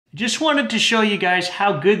Just wanted to show you guys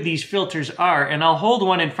how good these filters are, and I'll hold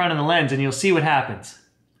one in front of the lens and you'll see what happens.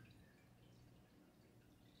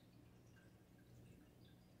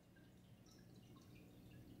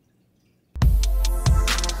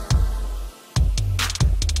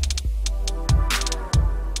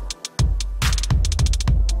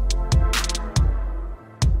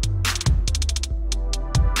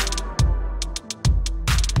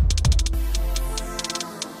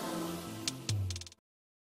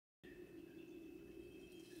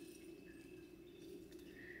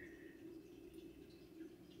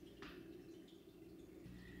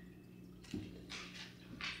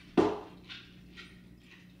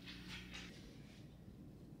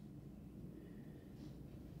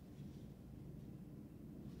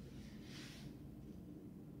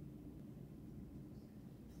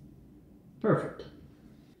 Perfect.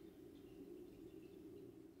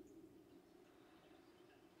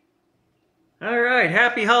 All right,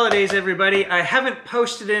 happy holidays, everybody. I haven't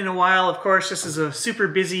posted in a while. Of course, this is a super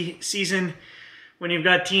busy season when you've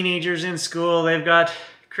got teenagers in school. They've got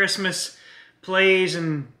Christmas plays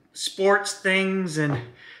and sports things, and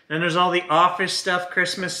then there's all the office stuff,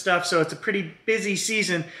 Christmas stuff, so it's a pretty busy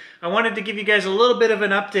season. I wanted to give you guys a little bit of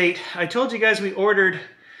an update. I told you guys we ordered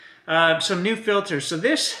some new filters. So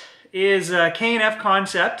this is K&F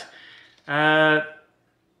Concept.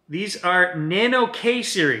 These are Nano K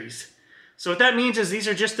series. So what that means is these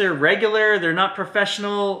are just their regular, they're not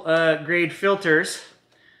professional grade filters.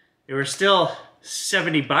 They were still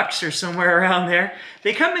 70 bucks or somewhere around there.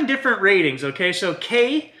 They come in different ratings, okay? So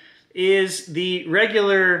K is the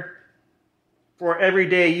regular for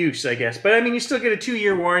everyday use, I guess. But I mean, you still get a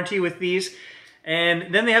 2-year warranty with these.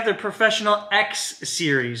 And then they have the Professional X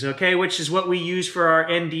series, okay, which is what we use for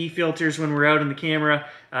our ND filters when we're out in the camera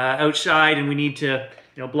outside and we need to,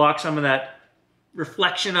 block some of that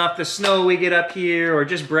reflection off the snow we get up here, or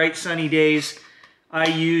just bright sunny days. I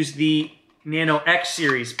use the Nano X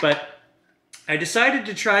series, but I decided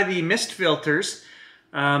to try the mist filters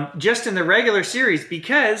just in the regular series,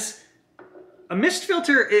 because a mist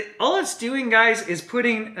filter, all it's doing, guys, is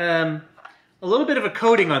putting a little bit of a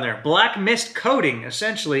coating on there, black mist coating,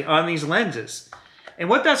 essentially, on these lenses. And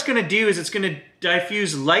what that's gonna do is it's gonna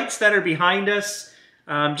diffuse lights that are behind us,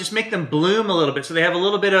 just make them bloom a little bit, so they have a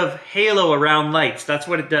little bit of halo around lights. That's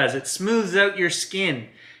what it does. It smooths out your skin.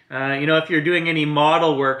 If you're doing any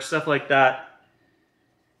model work, stuff like that.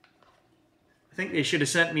 I think they should have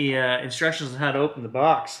sent me instructions on how to open the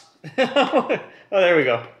box. Oh, there we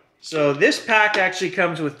go. So this pack actually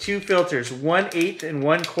comes with 2 filters, 1/8 and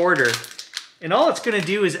 1/4. And all it's going to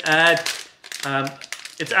do is add,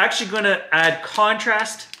 it's actually going to add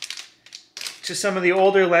contrast to some of the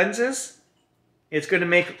older lenses. It's going to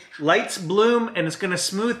make lights bloom, and it's going to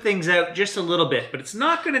smooth things out just a little bit. But it's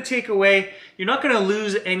not going to take away, you're not going to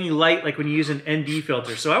lose any light like when you use an ND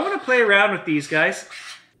filter. So I want to play around with these, guys.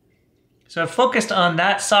 So I've focused on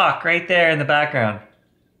that sock right there in the background.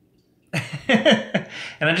 And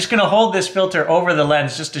I'm just going to hold this filter over the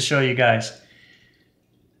lens just to show you guys.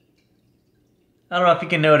 I don't know if you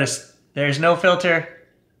can notice, there's no filter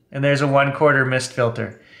and there's a 1/4 mist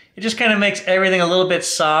filter. It just kind of makes everything a little bit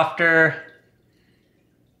softer,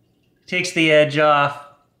 takes the edge off.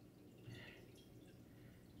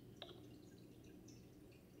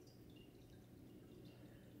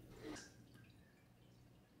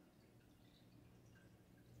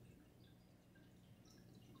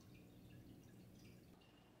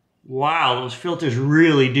 Wow, those filters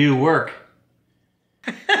really do work.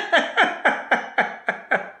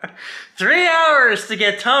 3 hours to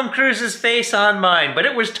get Tom Cruise's face on mine, but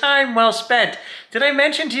it was time well spent. Did I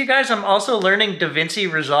mention to you guys I'm also learning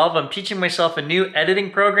DaVinci Resolve? I'm teaching myself a new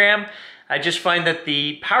editing program. I just find that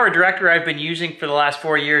the Power Director I've been using for the last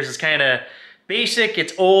 4 years is kind of basic,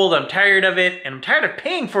 it's old, I'm tired of it, and I'm tired of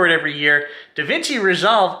paying for it every year. DaVinci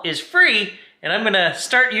Resolve is free, and I'm gonna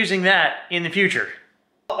start using that in the future.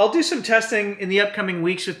 I'll do some testing in the upcoming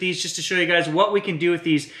weeks with these just to show you guys what we can do with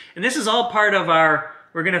these. And this is all part of our,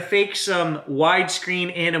 we're gonna fake some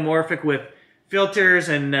widescreen anamorphic with filters,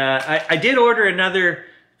 and I did order another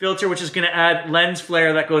filter which is gonna add lens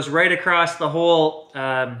flare that goes right across the whole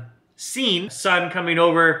scene. Sun coming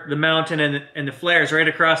over the mountain and the flares right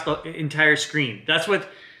across the entire screen. That's what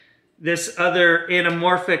this other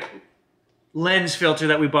anamorphic lens filter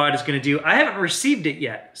that we bought is gonna do. I haven't received it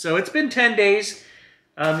yet, so it's been 10 days.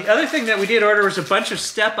 The other thing that we did order was a bunch of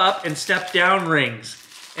step up and step down rings.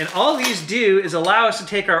 And all these do is allow us to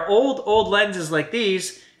take our old lenses like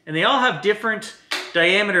these, and they all have different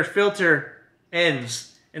diameter filter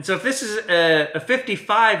ends. And so if this is a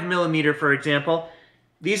 55 millimeter, for example,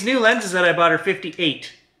 these new lenses that I bought are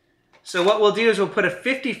 58. So what we'll do is we'll put a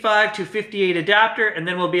 55 to 58 adapter, and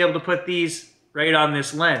then we'll be able to put these right on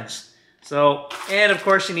this lens. So, and of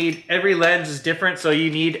course you need, every lens is different, so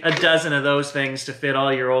you need a dozen of those things to fit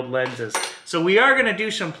all your old lenses. So we are gonna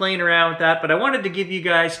do some playing around with that, but I wanted to give you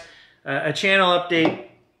guys a channel update,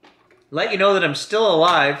 let you know that I'm still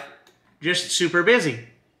alive, just super busy.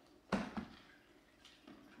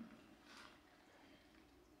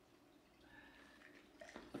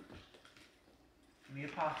 Give me a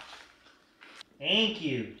pop. Thank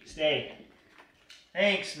you. Stay.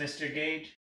 Thanks, Mr. Gage.